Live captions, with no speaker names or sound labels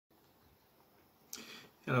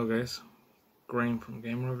Hello guys, Graemes from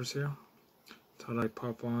Graemes here. Thought I'd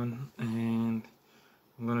pop on and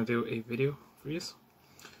I'm gonna do a video for you.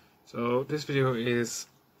 So this video is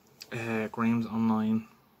Graemes Online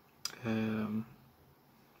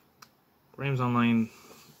Graemes Online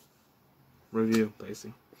review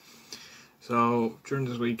basically. So during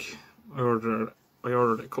this week I ordered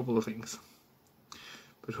a couple of things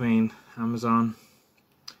between Amazon,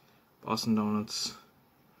 Boston Donuts,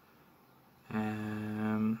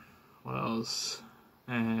 what else?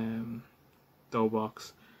 Dough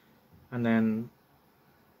box, and then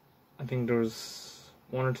I think there was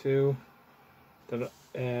one or two that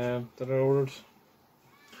I ordered.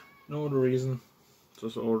 No other reason,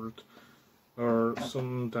 just ordered, or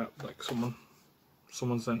some that like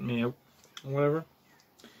someone sent me out or whatever.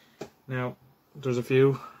 Now there's a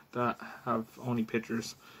few that have only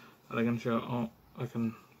pictures that I can show. I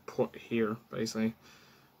can put here basically,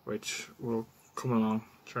 which will come along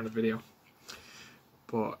during the video.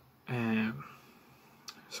 But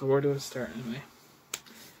so where do I start anyway?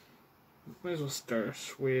 Might as well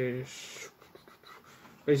start with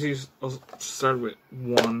basically I'll start with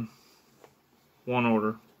one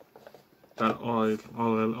order that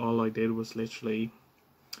all I did was literally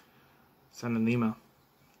send an email.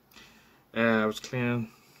 I was cleaning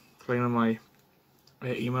my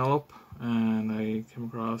email up and I came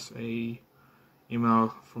across a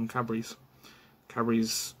email from Cadbury's.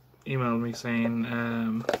 Cadbury's emailed me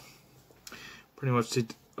saying pretty much,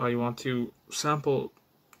 did I want to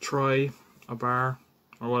try a bar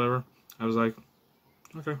or whatever. I was like,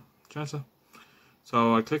 okay, chance it.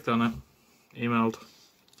 So I clicked on it, emailed.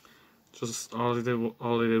 Just all I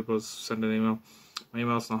did was send an email. My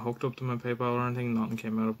email's not hooked up to my PayPal or anything. Nothing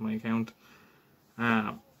came out of my account.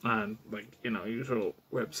 And like, you know, usual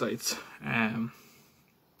websites.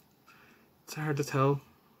 It's hard to tell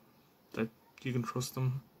that you can trust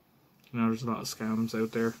them. You know, there's a lot of scams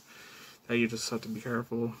out there that you just have to be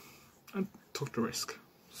careful. I took the risk.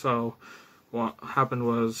 So what happened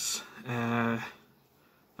was,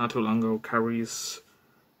 not too long ago, Cadbury's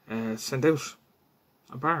sent out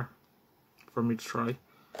a bar for me to try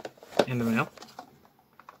in the mail.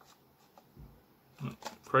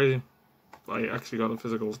 Crazy. I actually got a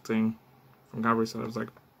physical thing from Cadbury's, so I was like,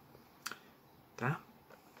 damn.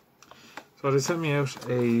 So they sent me out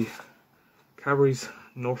a Cadbury's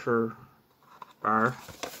Nutter bar.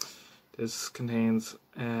 This contains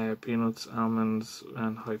peanuts, almonds,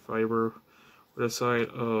 and high fiber, with a side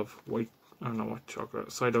of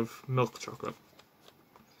side of milk chocolate.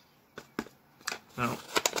 Now,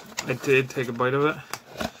 I did take a bite of it.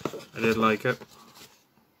 I did like it.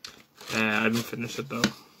 I didn't finish it though,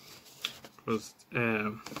 because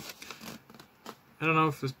I don't know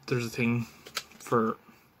if there's a thing for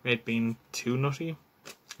it being too nutty,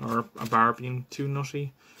 or a bar being too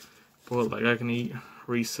nutty, but like I can eat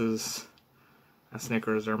Reese's and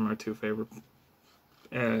Snickers are my two favorite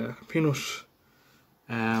peanut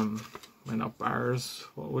not bars,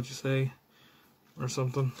 what would you say, or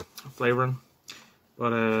something, flavoring.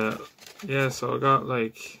 But yeah, so I got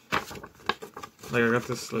I got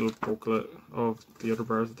this little booklet of the other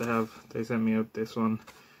bars that they have. They sent me out this one.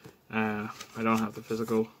 I don't have the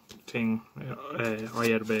physical thing. I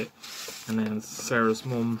had a bit, and then Sarah's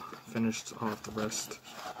mum finished off the rest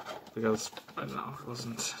because I don't know, I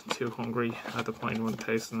wasn't too hungry at the point when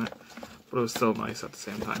tasting it, but it was still nice at the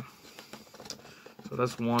same time. So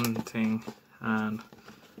that's one thing, and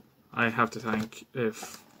I have to thank,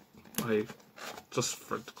 if I just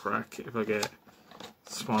for the crack, if I get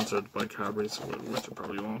sponsored by Cadbury's, which I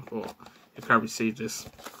probably won't, but if Cadbury see this,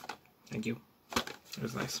 thank you. It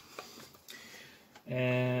was nice.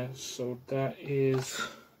 So that is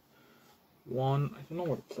one. I don't know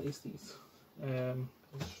where to place these.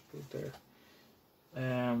 Let's just put it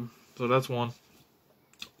there. So that's one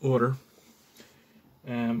order.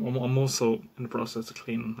 I'm also in the process of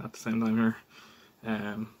cleaning at the same time here.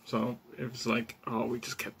 So it was like, oh, we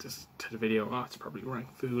just kept this to the video. Oh, it's probably rank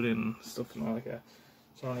food and stuff and all like that.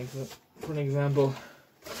 So for an example,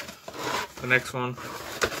 the next one,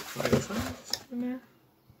 is that in there?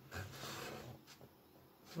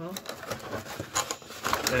 No?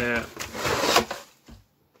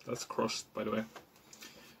 That's crushed, by the way.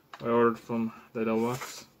 I ordered from the dough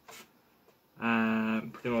box,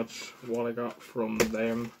 and pretty much what I got from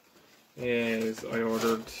them is I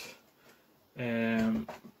ordered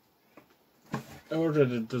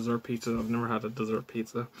a dessert pizza. I've never had a dessert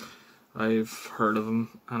pizza. I've heard of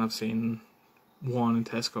them, and I've seen one in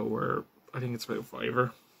Tesco where I think it's about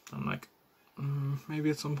 $5. I'm like, maybe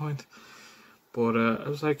at some point. But I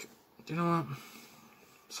was like, you know what?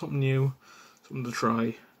 Something new, something to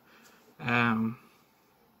try.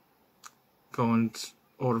 go and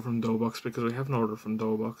order from Doughbox, because we haven't ordered from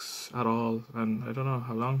Doughbox at all, and I don't know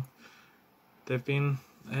how long they've been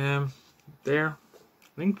there.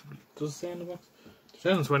 I think, does it say in the box?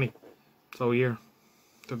 2020, so a year.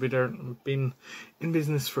 They'll be there, been in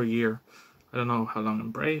business for a year. I don't know how long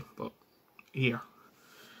in Bray, but a year.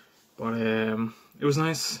 But it was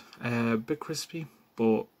nice, a bit crispy,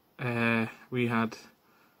 but we had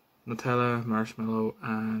Nutella, marshmallow,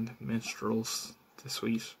 and minstrels, the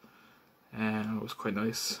sweet. It was quite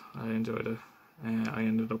nice. I enjoyed it. I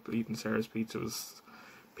ended up eating Sarah's pizza. It was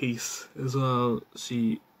piece as well.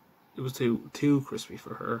 It was too crispy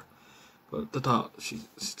for her, but the thought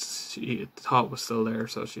the thought was still there,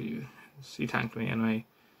 so she thanked me anyway.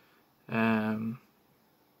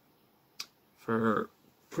 For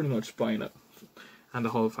pretty much buying it, and the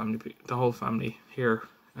whole family here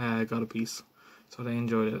got a piece, so they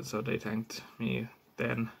enjoyed it. So they thanked me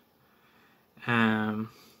then.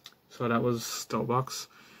 So that was Doughbox.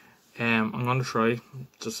 I'm gonna try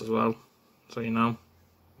just as well, so you know,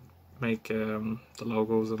 make the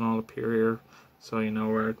logos and all appear here, so you know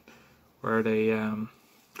where they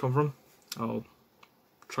come from. I'll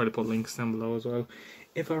try to put links down below as well,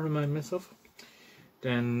 if I remind myself.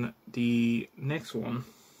 Then the next one.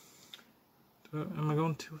 Am I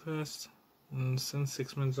going too fast? And since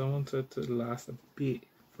 6 minutes, I want it to last a bit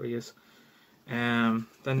for you. Then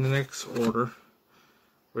the next order,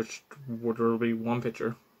 which would be one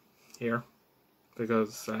picture here,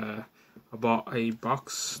 because I bought a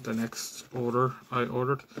box. The next order I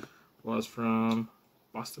ordered was from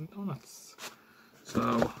Boston Donuts.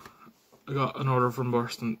 So I got an order from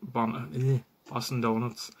Boston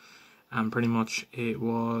Donuts, and pretty much it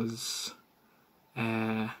was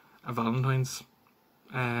a Valentine's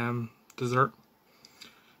dessert,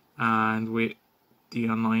 and with the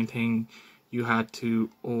online thing you had to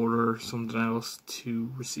order something else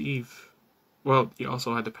to receive. Well, you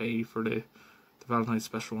also had to pay for the Valentine's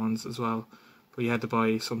special ones as well, but you had to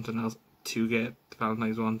buy something else to get the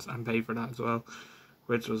Valentine's ones and pay for that as well,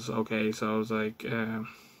 which was okay. So I was like,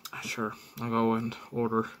 sure, I'll go and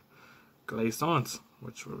order glazed donuts,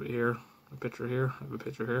 which will be here, a picture here, I have a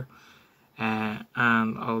picture here, and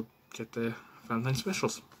I'll get the Valentine's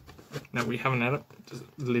specials. Now, we haven't had it, just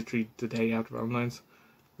literally the day after Valentine's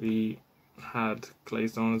we had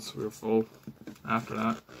glazed donuts. We were full. After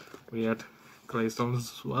that we had glazed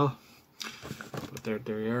donuts as well, but there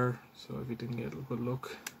they are. So if you didn't get a good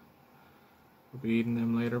look, we'll be eating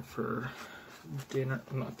them later for dinner.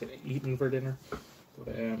 Not eating for dinner,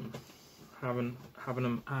 but having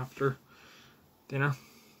them after dinner.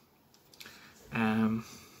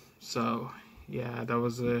 So yeah, that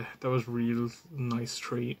was a real nice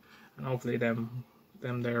treat, and hopefully them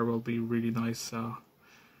there will be really nice. So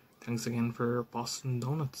thanks again for Boston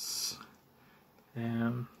Donuts.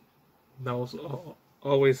 That was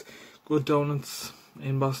always good donuts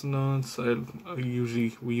in Boston Donuts. We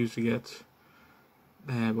usually get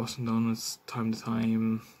Boston Donuts time to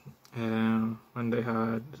time, when they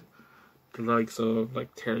had the likes of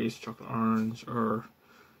like Terry's chocolate orange, or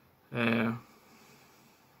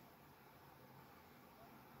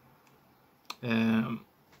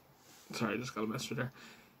sorry, I just got a message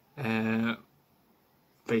there.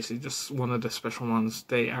 Basically just one of the special ones.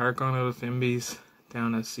 They are gone out of Fimbies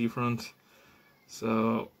down at Seafront,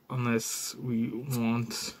 so unless we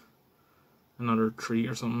want another treat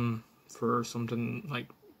or something for something like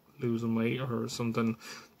losing weight or something,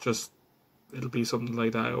 just it'll be something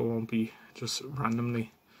like that. It won't be just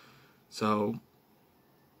randomly. So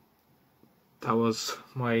that was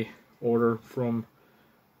my order from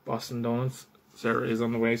Boston Donuts. Sarah is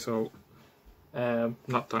on the way, so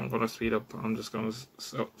not that I'm going to speed up. I'm just going to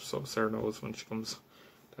so Sarah knows when she comes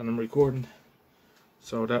down and recording.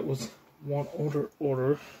 So that was one order.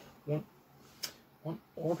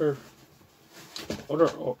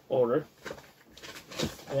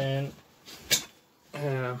 Then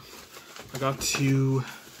I got two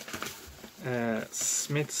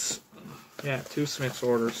Smith's. Yeah, two Smith's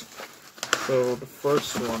orders. So the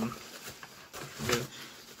first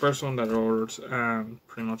one that I ordered,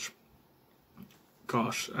 pretty much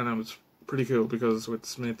got, and it was pretty cool because with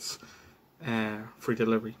Smith's, free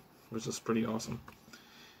delivery, which is pretty awesome.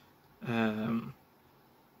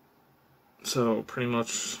 So pretty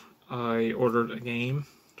much I ordered a game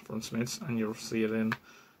from Smith's, and you'll see it in,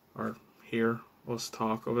 or hear us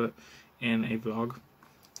talk of it in a vlog,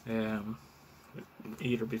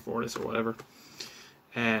 either before this or whatever.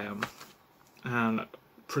 And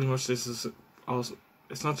pretty much this is also,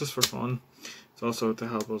 it's not just for fun, it's also to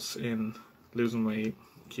help us in losing weight,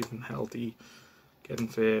 keeping healthy, getting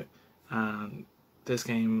fit. And this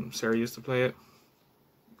game, Sarah used to play it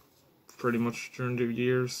pretty much during the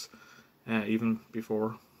years, even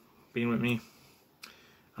before being with me.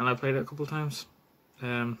 And I played it a couple of times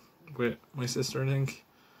with my sister, I think.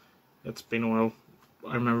 It's been a while.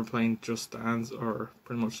 I remember playing Just Dance, or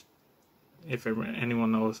pretty much, if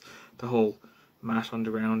anyone knows, the whole mat on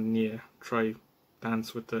the ground and you try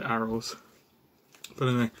dance with the arrows. But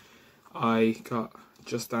anyway, I got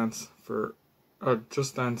Just Dance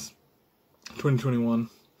 2021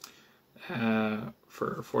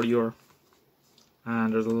 for €40,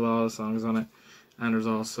 and there's a lot of songs on it, and there's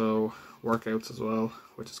also workouts as well,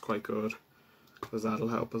 which is quite good because that'll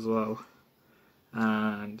help as well.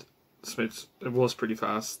 And Smiths, it was pretty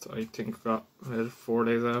fast. I think I got 4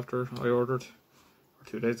 days after I ordered, or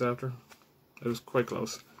 2 days after. It was quite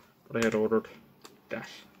close, but I had ordered that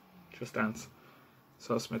Just Dance,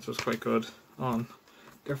 so Smiths was quite good on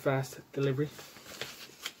their fast delivery.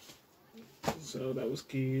 So that was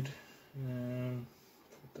good.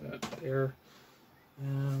 Put that there.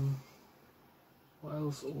 What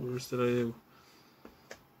else orders did I do?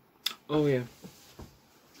 Oh yeah,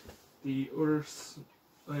 the orders.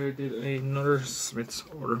 I did another Smiths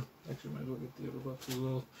order. Actually, might as well get the other box as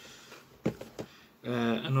well.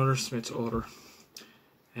 Another Smiths order,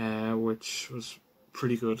 which was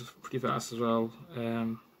pretty good, pretty fast as well.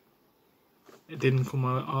 It didn't come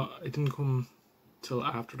out. It didn't come till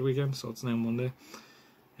after the weekend, so it's now Monday.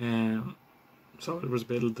 So there was a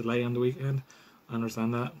bit of delay on the weekend. I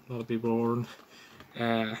understand that, a lot of people ordering.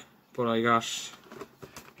 But I got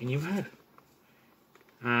a new pad.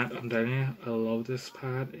 And I'm telling you, I love this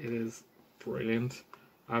pad. It is brilliant.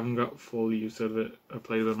 I haven't got full use of it. I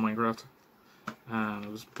played with Minecraft, and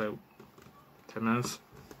it was about 10 minutes.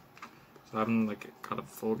 So I haven't got a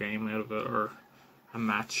full game out of it, or a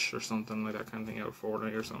match or something like that kind of thing out of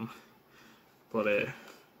Fortnite or something. But I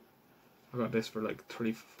got this for like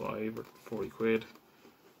 35 or 40 quid.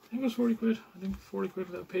 I think it was 40 quid. I think 40 quid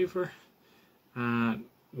that I paid for. And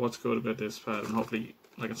what's good about this pad, and hopefully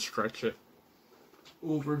I can stretch it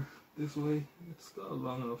over this way. It's got a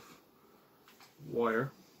long enough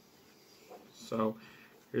wire. So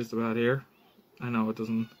here's the pad here. I know it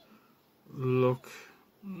doesn't look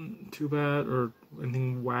too bad or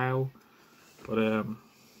anything wow, but I'll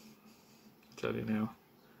tell you now.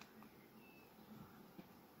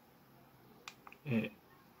 It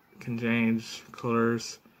can change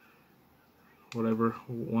colours, whatever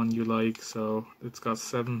one you like. So it's got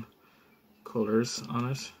 7 colours on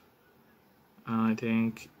it, and I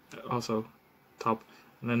think also top,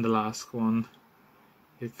 and then the last one,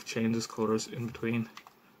 it changes colours in between.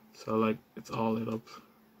 So like it's all lit up,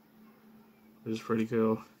 which is pretty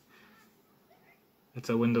cool. It's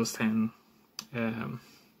a Windows 10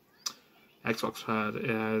 Xbox pad. It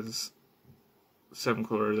has 7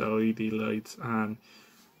 colours, LED lights, and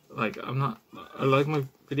like I like my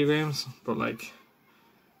video games, but like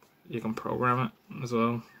you can program it as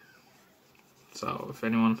well. So if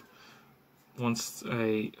anyone wants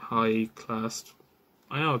a high class,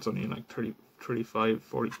 I know it's only like 30, 35,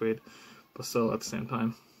 40 quid, but still at the same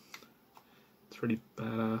time, it's pretty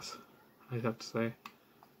badass, I'd have to say.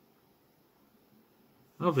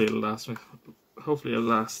 Hopefully it'll last me. Hopefully it'll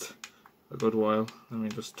last a good while. Let me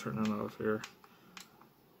just turn it off here.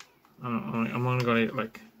 I'm only gonna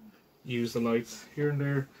like use the lights here and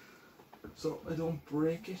there, so I don't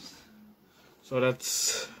break it. So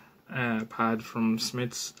that's a pad from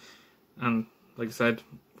Smiths, and like I said,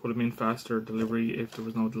 would have been faster delivery if there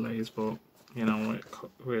was no delays. But you know,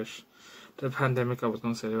 with the pandemic, I was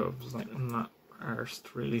gonna say, I was like, I'm not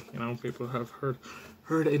arsed really. You know, people have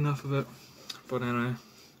heard enough of it. But anyway,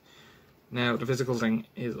 now the physical thing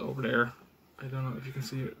is over there. I don't know if you can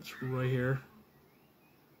see it. It's right here.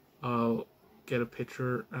 I'll get a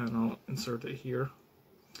picture and I'll insert it here.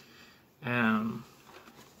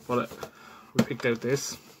 But we picked out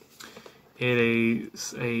this. It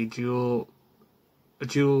is a dual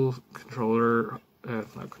controller,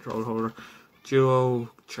 not controller holder,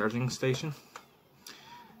 dual charging station.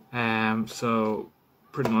 So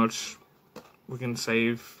pretty much we can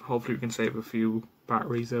save. Hopefully, we can save a few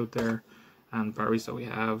batteries out there, and batteries that we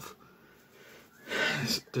have.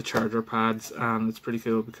 The charger pads, and it's pretty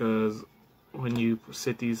cool because when you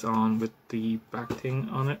sit these on with the back thing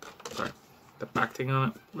on it,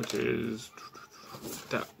 which is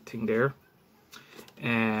that thing there,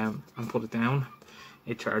 and put it down,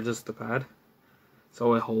 it charges the pad,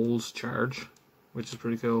 so it holds charge, which is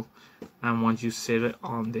pretty cool. And once you sit it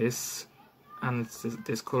on this, and it's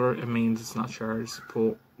this color, it means it's not charged,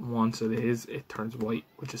 but once it is, it turns white,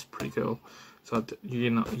 which is pretty cool. So you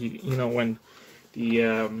know when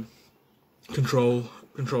the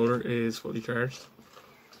controller is fully charged.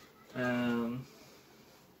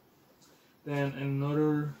 Then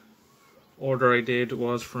another order I did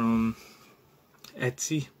was from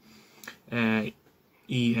Etsy,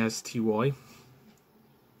 ESTY.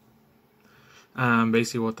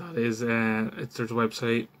 Basically what that is, there's a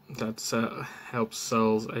website that helps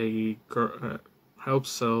sells a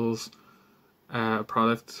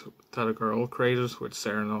product that a girl created, which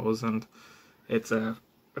Sarah knows, and it's I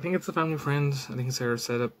think it's a family friend. I think Sarah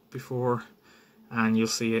said it before, and you'll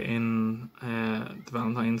see it in the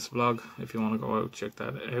Valentine's vlog if you want to go out check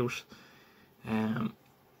that out.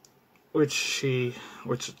 Which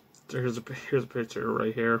here's a picture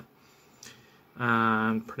right here,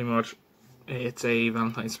 and pretty much it's a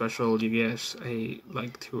Valentine's special. You get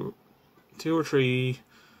like two or three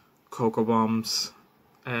cocoa bombs,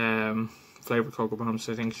 flavored cocoa bombs.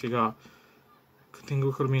 I think she got, I think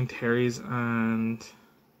it could have been Terry's and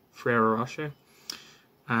Ferrero Rocher.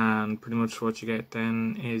 And pretty much what you get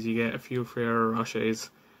then is you get a few Ferrero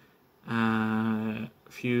Rochers, a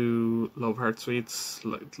few Love Heart sweets,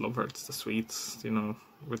 like Love Heart's the sweets, you know,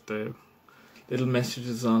 with the little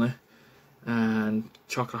messages on it, and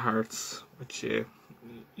chocolate hearts, which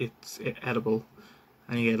it's edible,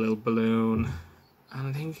 and you get a little balloon, and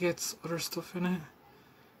I think it gets other stuff in it.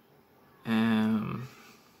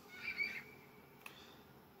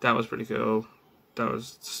 That was pretty cool. That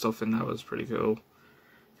was stuff in that was pretty cool.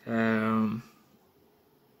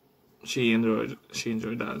 She enjoyed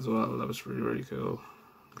that as well. That was really cool.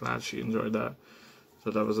 Glad she enjoyed that. So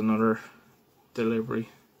that was another delivery.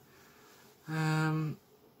 What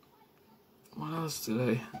else did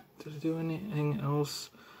I do anything else?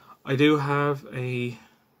 I do have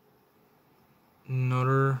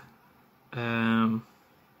another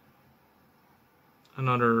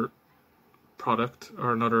product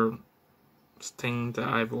or another thing that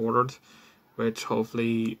I've ordered, which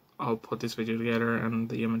hopefully I'll put this video together and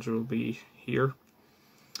the image will be here.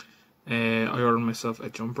 I ordered myself a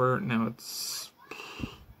jumper. Now it's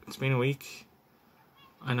been a week.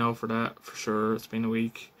 I know for sure it's been a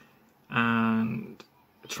week, and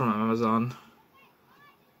it's from Amazon.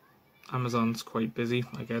 Amazon's quite busy,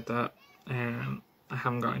 I get that. I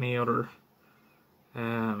haven't got any other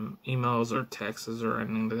emails or texts or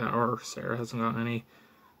anything like that, or Sarah hasn't got any.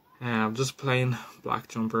 Just plain black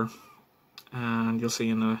jumper, and you'll see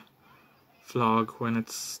in the vlog when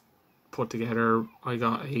it's put together. I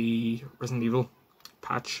got a Resident Evil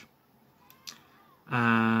patch,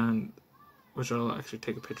 and which I'll actually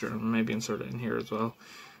take a picture and maybe insert it in here as well.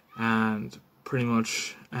 And pretty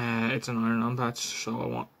much it's an iron-on patch,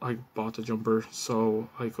 so I bought the jumper so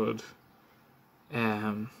I could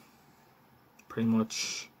pretty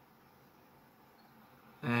much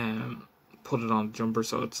put it on the jumper,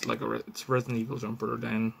 so it's like it's a Resident Evil jumper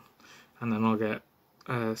then, and then I'll get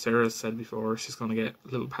Sarah said before she's gonna get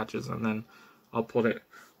little patches, and then I'll put it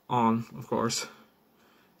on, of course,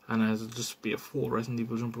 and it'll just be a full Resident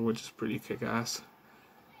Evil jumper, which is pretty kick-ass.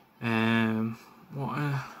 What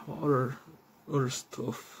other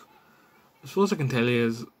stuff I suppose I can tell you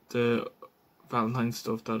is the Valentine's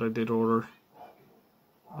stuff that I did order.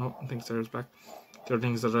 Oh, I think Sarah's back. The other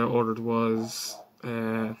things that I ordered was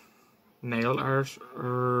nail art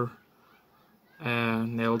or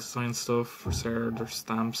nail design stuff for Sarah. There's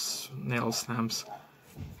stamps, nail stamps,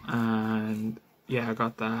 and yeah, I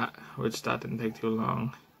got that, which that didn't take too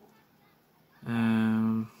long.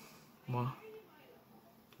 What?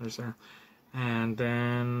 There's Sarah. And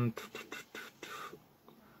then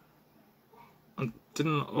I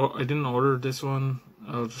didn't order this one.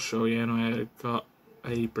 I'll just show you anyway. I got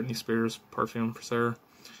a Britney Spears perfume for Sarah,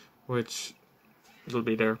 which it'll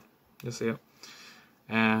be there. You'll see it.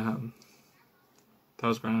 That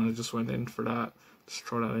was grand. I just went in for that. Just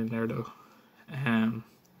throw that in there though.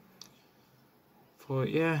 But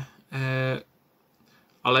yeah,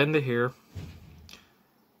 I'll end it here.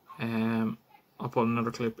 I'll put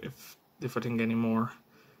another clip if I didn't get any more.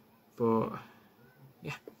 But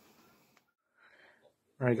yeah.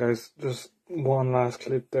 Alright guys, just one last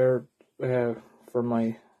clip there for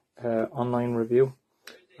my online review.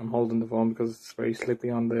 I'm holding the phone because it's very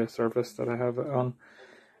slippy on the surface that I have it on.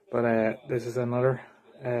 But this is another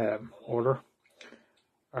order,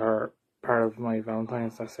 or part of my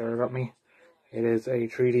Valentine's that Sarah got me. It is a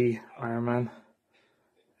 3D Iron Man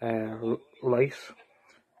light.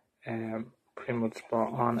 Pretty much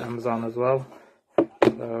bought on Amazon as well. So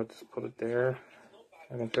I'll just put it there.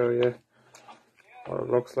 I can show you what it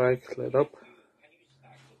looks like lit up.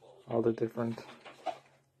 All the different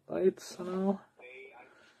lights and all.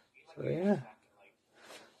 So yeah.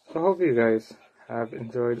 So I hope you guys have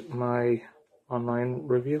enjoyed my online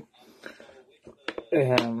review.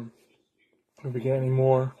 If we get any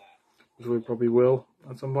more, which we probably will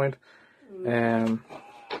at some point,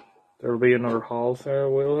 There will be another haul there,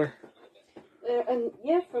 will there? And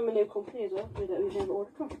yeah, from a new company as well. We've never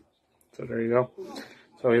ordered from. So there you go.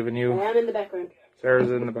 So we have a new. I am in the background. Sarah's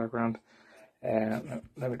in the background.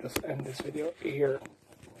 Let me just end this video here.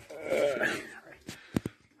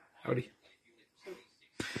 Howdy.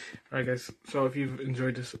 Alright guys, so if you've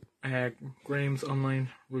enjoyed this Graemes online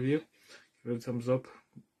review, give it a thumbs up.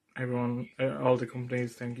 Everyone, all the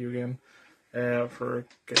companies, thank you again for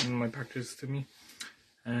getting my packages to me,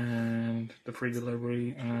 and the free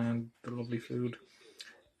delivery and the lovely food.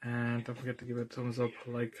 And don't forget to give it a thumbs up,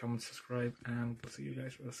 like, comment, subscribe, and we'll see you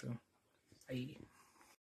guys real soon. Bye.